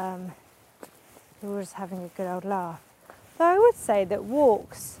 We're just having a good old laugh. So I would say that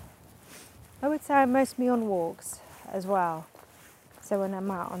I'm most me on walks as well. So when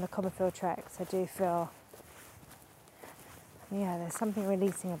I'm out on the Copperfield treks, I do feel, there's something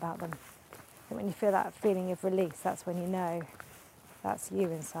releasing about them. And when you feel that feeling of release, that's when you know that's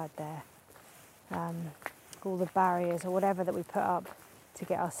you inside there. All the barriers or whatever that we put up to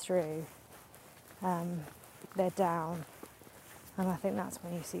get us through, they're down. And I think that's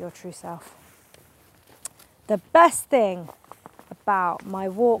when you see your true self. The best thing about my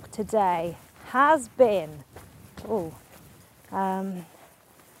walk today has been,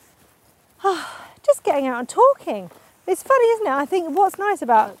 just getting out and talking. It's funny, isn't it? I think what's nice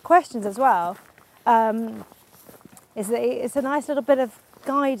about questions as well is that it's a nice little bit of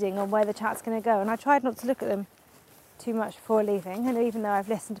guiding on where the chat's going to go. And I tried not to look at them too much before leaving. And even though I've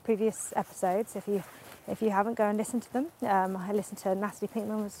listened to previous episodes, if you haven't, go and listen to them. I listened to Natalie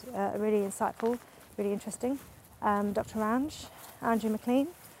Pinkman, was really insightful, really interesting. Dr. Ranj, Andrew McLean.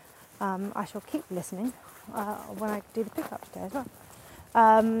 I shall keep listening when I do the pickup today as well.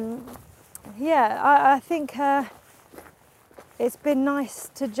 I think it's been nice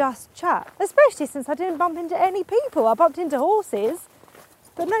to just chat, especially since I didn't bump into any people. I bumped into horses,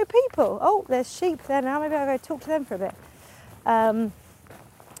 but no people. Oh, there's sheep there now. Maybe I'll go talk to them for a bit.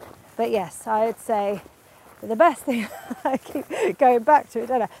 But yes, I would say the best thing, I keep going back to it,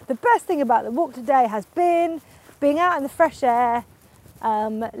 don't I? The best thing about the walk today has been being out in the fresh air,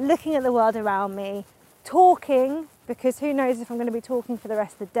 looking at the world around me, talking, because who knows if I'm going to be talking for the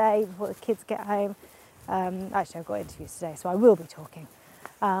rest of the day before the kids get home. Actually, I've got interviews today, so I will be talking.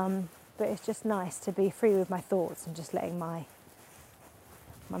 But it's just nice to be free with my thoughts and just letting my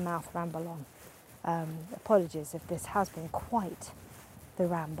mouth ramble on. Apologies if this has been quite the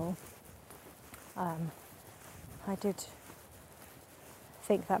ramble. I did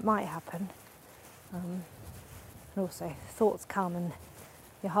think that might happen. And also thoughts come and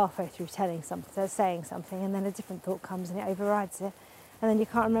you're halfway through saying something, and then a different thought comes and it overrides it, and then you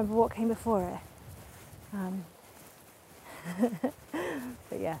can't remember what came before it.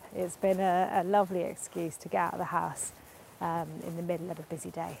 But yeah, it's been a lovely excuse to get out of the house in the middle of a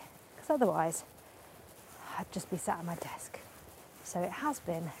busy day, because otherwise I'd just be sat at my desk. So it has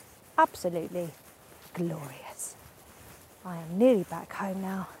been absolutely glorious. I am nearly back home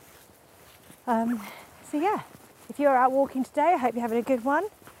now. So yeah, if you're out walking today, I hope you're having a good one.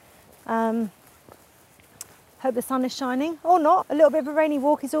 Hope the sun is shining, or not. A little bit of a rainy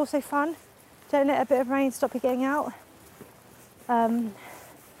walk is also fun. Don't let a bit of rain stop you getting out.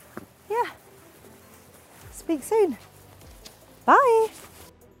 Yeah, speak soon. Bye.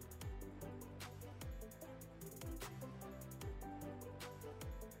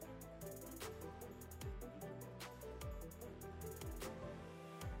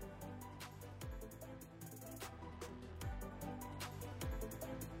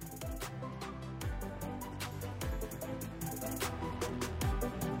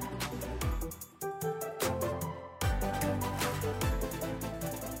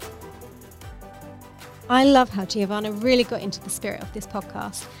 I love how Giovanna really got into the spirit of this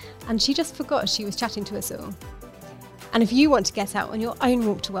podcast, and she just forgot she was chatting to us all. And if you want to get out on your own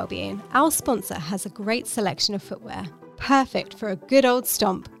walk to wellbeing, our sponsor has a great selection of footwear, perfect for a good old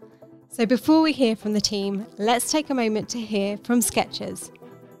stomp. So before we hear from the team, let's take a moment to hear from Skechers.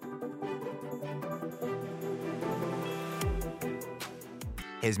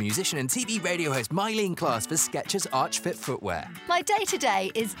 Here's musician and TV radio host Mylene Class for Skechers Arch Fit footwear. My day-to-day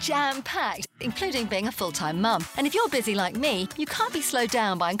is jam-packed, including being a full-time mum. And if you're busy like me, you can't be slowed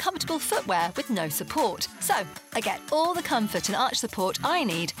down by uncomfortable footwear with no support. So, I get all the comfort and arch support I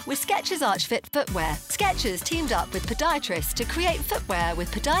need with Skechers Arch Fit footwear. Skechers teamed up with podiatrists to create footwear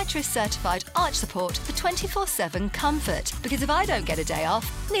with podiatrist-certified arch support for 24/7 comfort. Because if I don't get a day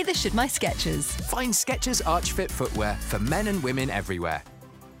off, neither should my Skechers. Find Skechers Arch Fit footwear for men and women everywhere.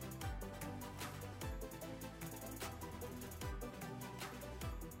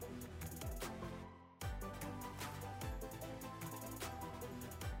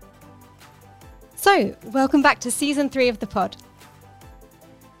 So, welcome back to season 3 of the pod.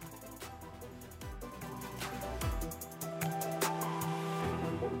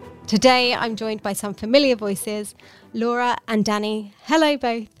 Today, I'm joined by some familiar voices, Laura and Danny. Hello,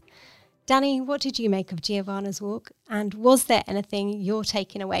 both. Danny, what did you make of Giovanna's walk? And was there anything you're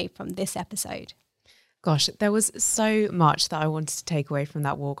taking away from this episode? Gosh, there was so much that I wanted to take away from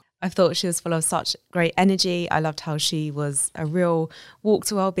that walk. I thought she was full of such great energy. I loved how she was a real walk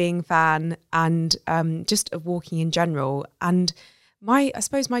to wellbeing fan, and just of walking in general. And I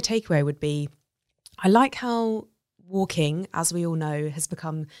suppose my takeaway would be, I like how walking, as we all know, has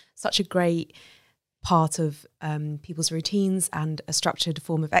become such a great part of people's routines and a structured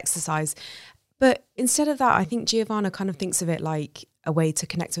form of exercise. But instead of that, I think Giovanna kind of thinks of it like a way to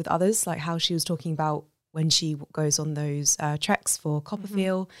connect with others, like how she was talking about when she goes on those treks for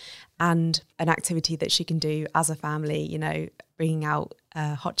Copperfield, and an activity that she can do as a family, you know, bringing out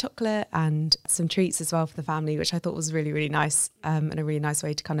hot chocolate and some treats as well for the family, which I thought was really, really nice, and a really nice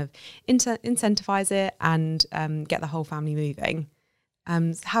way to kind of incentivize it and get the whole family moving.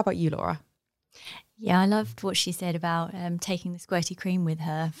 So how about you, Laura? Yeah, I loved what she said about taking the squirty cream with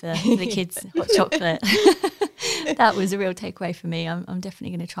her for the kids' hot chocolate. That was a real takeaway for me. I'm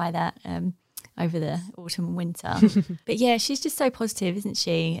definitely going to try that over the autumn and winter. But yeah, she's just so positive, isn't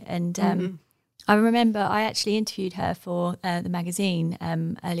she? And I remember I actually interviewed her for the magazine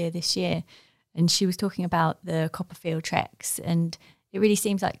earlier this year, and she was talking about the Copperfield treks, and it really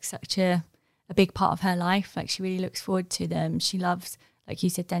seems like such a big part of her life. Like, she really looks forward to them. She loves, like you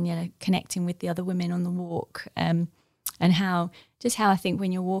said, Daniela, connecting with the other women on the walk, and how I think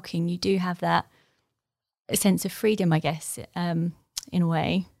when you're walking, you do have that sense of freedom, I guess, in a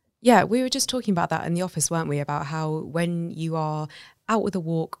way. Yeah, we were just talking about that in the office, weren't we? About how when you are out with a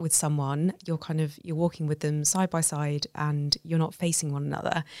walk with someone, you're walking with them side by side and you're not facing one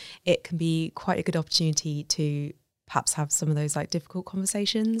another. It can be quite a good opportunity to perhaps have some of those like difficult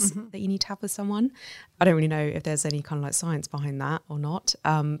conversations that you need to have with someone. I don't really know if there's any kind of like science behind that or not,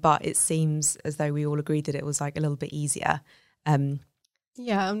 but it seems as though we all agreed that it was like a little bit easier.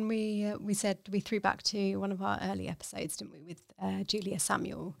 Yeah, and we said, we threw back to one of our early episodes, didn't we, with Julia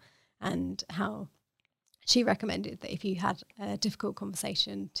Samuel, and how she recommended that if you had a difficult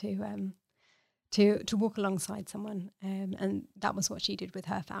conversation to walk alongside someone, and that was what she did with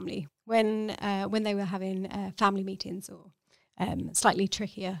her family when they were having family meetings or slightly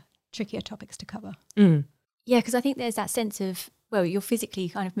trickier topics to cover. Yeah, because I think there's that sense of well, you're physically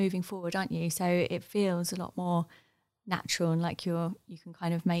kind of moving forward, aren't you? So it feels a lot more natural and like you can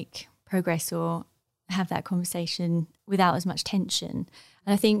kind of make progress or have that conversation without as much tension.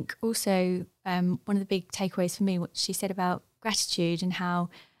 And I think also one of the big takeaways for me, what she said about gratitude and how,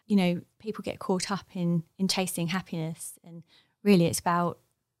 you know, people get caught up in chasing happiness, and really it's about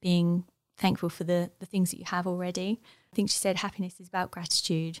being thankful for the things that you have already. I think she said happiness is about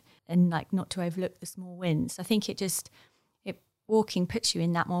gratitude and like not to overlook the small wins. I think walking puts you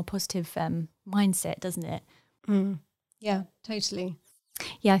in that more positive mindset, doesn't it? Yeah, totally.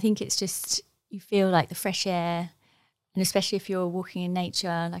 Yeah, I think it's just, you feel like the fresh air, and especially if you're walking in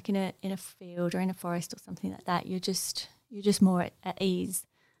nature, like in a field or in a forest or something like that, you're just more at ease.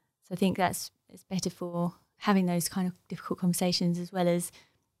 So I think it's better for having those kind of difficult conversations, as well as,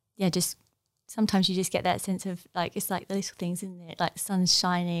 yeah, just sometimes you just get that sense of like, it's like the little things, isn't it? Like the sun's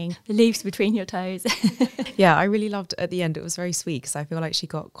shining, the leaves between your toes. Yeah, I really loved at the end. It was very sweet because I feel like she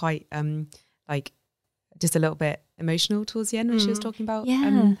got quite like just a little bit emotional towards the end when she was talking about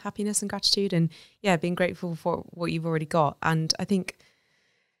happiness and gratitude, and being grateful for what you've already got. And I think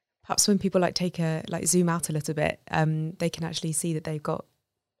perhaps when people zoom out a little bit, they can actually see that they've got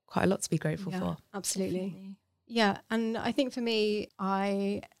quite a lot to be grateful for. Absolutely. Yeah, and I think for me,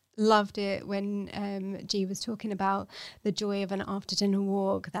 I loved it when G was talking about the joy of an after dinner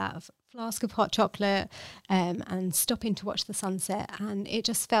walk, that flask of hot chocolate, and stopping to watch the sunset. And it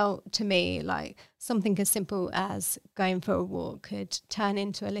just felt to me like something as simple as going for a walk could turn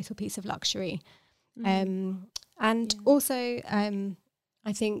into a little piece of luxury. Also,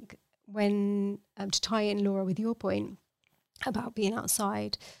 I think when to tie in, Laura, with your point about being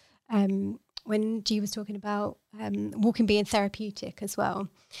outside, when G was talking about walking being therapeutic as well,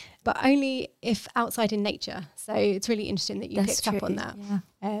 but only if outside in nature. So it's really interesting that you picked up on that. Yeah.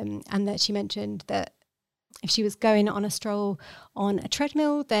 And that she mentioned that if she was going on a stroll on a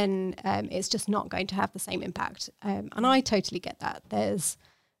treadmill, then it's just not going to have the same impact. And I totally get that. There's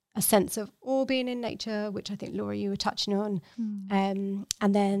a sense of awe being in nature, which I think, Laura, you were touching on. And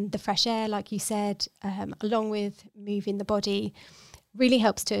then the fresh air, like you said, along with moving the body, really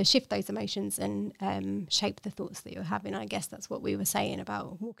helps to shift those emotions and shape the thoughts that you're having. I guess that's what we were saying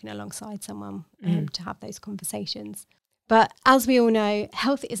about walking alongside someone to have those conversations. But as we all know,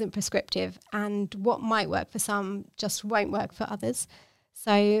 health isn't prescriptive, and what might work for some just won't work for others.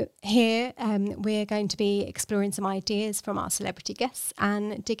 So here we're going to be exploring some ideas from our celebrity guests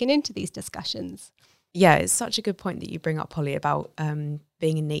and digging into these discussions. Yeah, it's such a good point that you bring up, Holly, about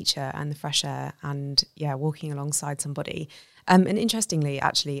being in nature and the fresh air and, walking alongside somebody. And interestingly,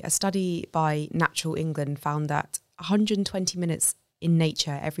 actually, a study by Natural England found that 120 minutes in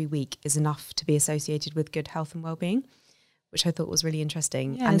nature every week is enough to be associated with good health and well-being, which I thought was really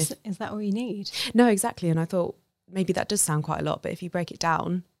interesting. Yeah, and is that all you need? No, exactly. And I thought maybe that does sound quite a lot, but if you break it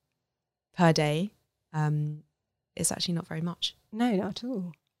down per day, it's actually not very much. No, not at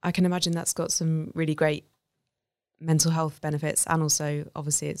all. I can imagine that's got some really great mental health benefits, and also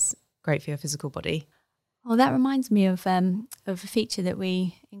obviously it's great for your physical body. Well, that reminds me of a feature that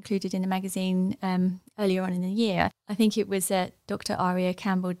we included in the magazine earlier on in the year. I think it was Dr. Aria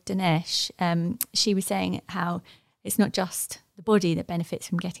Campbell-Dinesh. She was saying how it's not just the body that benefits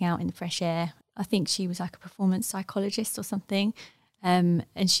from getting out in the fresh air. I think she was like a performance psychologist or something. And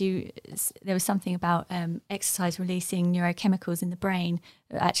there was something about exercise releasing neurochemicals in the brain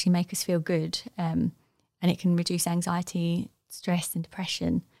that actually make us feel good, and it can reduce anxiety, stress, and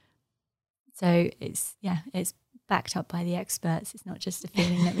depression. So it's backed up by the experts. It's not just a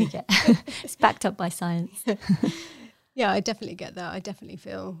feeling that we get. It's backed up by science. Yeah, I definitely get that. I definitely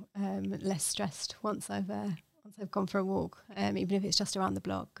feel less stressed once I've gone for a walk, even if it's just around the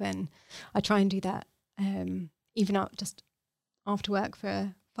block. And I try and do that even out just after work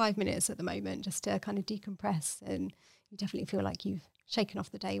for 5 minutes at the moment, just to kind of decompress. And you definitely feel like you've shaken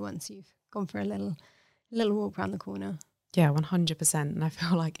off the day once you've gone for a little walk around the corner. Yeah, 100%. And I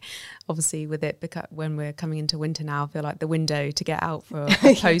feel like, obviously, with it, because when we're coming into winter now, I feel like the window to get out for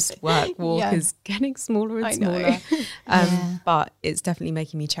a post-work walk is getting smaller and smaller. But it's definitely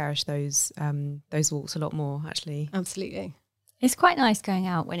making me cherish those walks a lot more, actually. Absolutely. It's quite nice going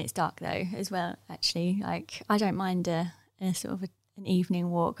out when it's dark, though, as well, actually. Like, I don't mind a sort of an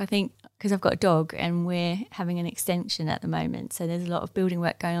evening walk. I think because I've got a dog and we're having an extension at the moment, so there's a lot of building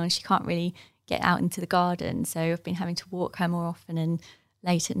work going on. She can't really get out into the garden, so I've been having to walk her more often and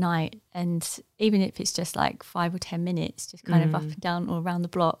late at night, and even if it's just like 5 or 10 minutes, just kind of up and down or around the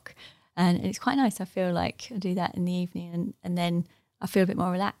block, and it's quite nice. I feel like I do that in the evening, and then I feel a bit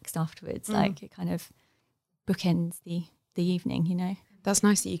more relaxed afterwards. Like it kind of bookends the evening, you know. That's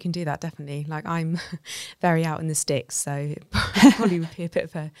nice that you can do that, definitely. Like, I'm very out in the sticks, so it probably would be a bit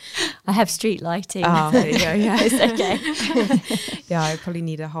of a... I have street lighting. Oh, there you go, yeah. It's okay. Yeah, I probably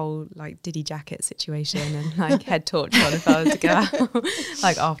need a whole like Diddy jacket situation and like head torch on if I was to go out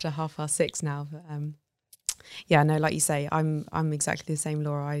like after 6:30 now. But yeah, no, like you say, I'm exactly the same,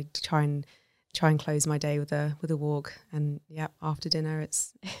 Laura. I try and close my day with a walk, and yeah, after dinner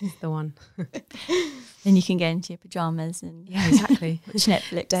it's the one. Then you can get into your pajamas and exactly. watch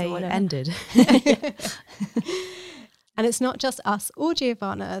Netflix. Day or whatever. ended. And it's not just us or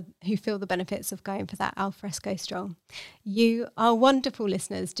Giovanna who feel the benefits of going for that alfresco stroll. You, our wonderful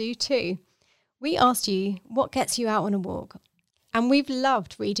listeners, do too. We asked you what gets you out on a walk, and we've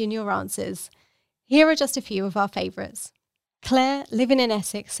loved reading your answers. Here are just a few of our favourites. Claire, living in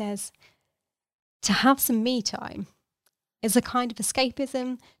Essex, says, to have some me time is a kind of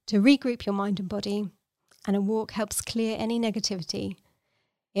escapism to regroup your mind and body, and a walk helps clear any negativity.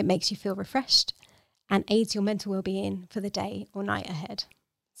 It makes you feel refreshed and aids your mental well-being for the day or night ahead.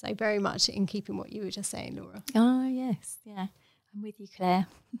 So very much in keeping what you were just saying, Laura. Oh, yes. Yeah, I'm with you, Claire.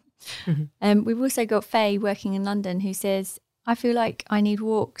 We've also got Faye working in London who says, I feel like I need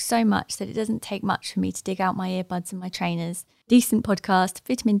walks so much that it doesn't take much for me to dig out my earbuds and my trainers. Decent podcast,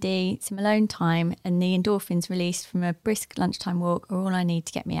 vitamin D, some alone time, and the endorphins released from a brisk lunchtime walk are all I need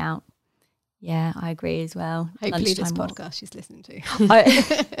to get me out. Yeah, I agree as well. Hopefully Lunchtime this walk. podcast she's listening to.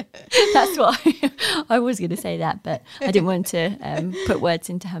 That's why I was going to say that, but I didn't want to put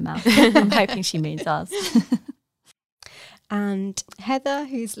words into her mouth. I'm hoping she means ours. And Heather,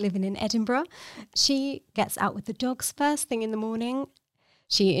 who's living in Edinburgh, she gets out with the dogs first thing in the morning.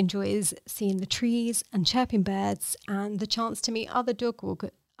 She enjoys seeing the trees and chirping birds and the chance to meet other dog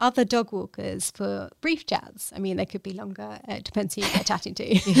walkers for brief chats. I mean, they could be longer. It depends who you get chatting to.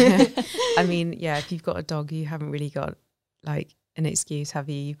 Yeah. I mean, yeah, if you've got a dog, you haven't really got like an excuse, have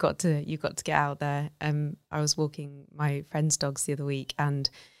you? You've got to get out there. I was walking my friend's dogs the other week, and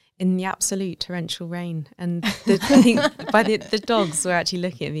in the absolute torrential rain, and I think the dogs were actually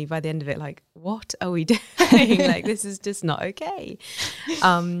looking at me by the end of it like, what are we doing? Like, this is just not okay.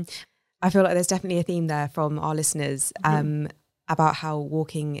 I feel like there's definitely a theme there from our listeners about how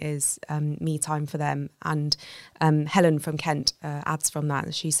walking is me time for them. And Helen from Kent adds from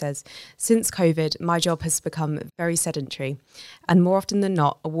that. She says, since COVID, my job has become very sedentary, and more often than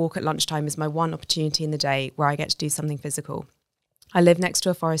not, a walk at lunchtime is my one opportunity in the day where I get to do something physical. I live next to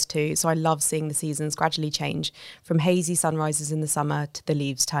a forest too, so I love seeing the seasons gradually change from hazy sunrises in the summer to the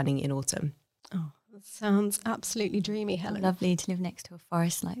leaves turning in autumn. Oh, that sounds absolutely dreamy, How Helen. lovely to live next to a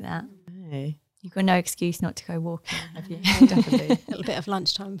forest like that. Hey. You've got no excuse not to go walking, have you? Definitely. A little bit of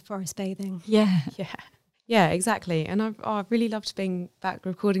lunchtime forest bathing. Yeah. Yeah, exactly. And I've really loved being back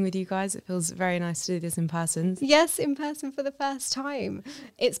recording with you guys. It feels very nice to do this in person. Yes, in person for the first time.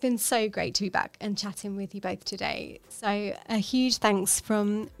 It's been so great to be back and chatting with you both today. So a huge thanks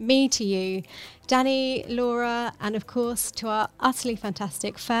from me to you, Danny, Laura, and of course to our utterly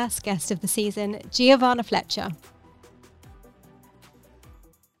fantastic first guest of the season, Giovanna Fletcher.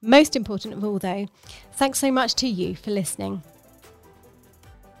 Most important of all though, thanks so much to you for listening.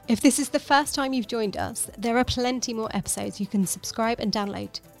 If this is the first time you've joined us, there are plenty more episodes you can subscribe and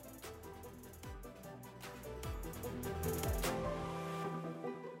download.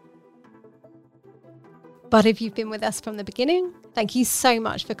 But if you've been with us from the beginning, thank you so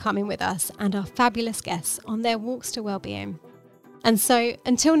much for coming with us and our fabulous guests on their walks to wellbeing. And so,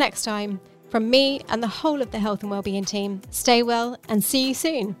 until next time, from me and the whole of the Health and Wellbeing team, stay well and see you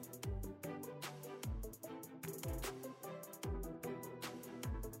soon.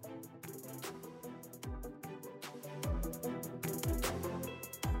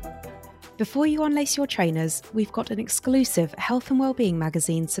 Before you unlace your trainers, we've got an exclusive Health and Wellbeing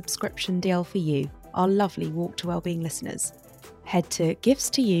magazine subscription deal for you, our lovely Walk to Wellbeing listeners. Head to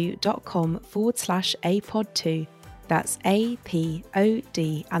gifts2u.com/apod2, that's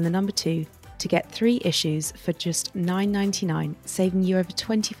APOD and the number 2, to get 3 issues for just $9.99, saving you over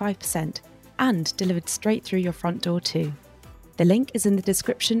 25% and delivered straight through your front door too. The link is in the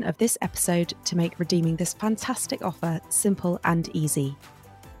description of this episode to make redeeming this fantastic offer simple and easy.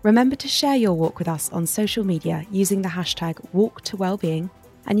 Remember to share your walk with us on social media using the hashtag #WalkToWellbeing,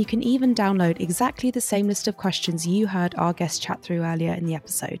 and you can even download exactly the same list of questions you heard our guest chat through earlier in the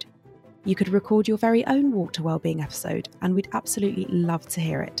episode. You could record your very own Walk to Wellbeing episode, and we'd absolutely love to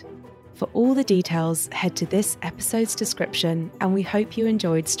hear it. For all the details, head to this episode's description, and we hope you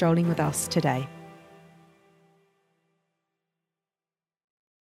enjoyed strolling with us today.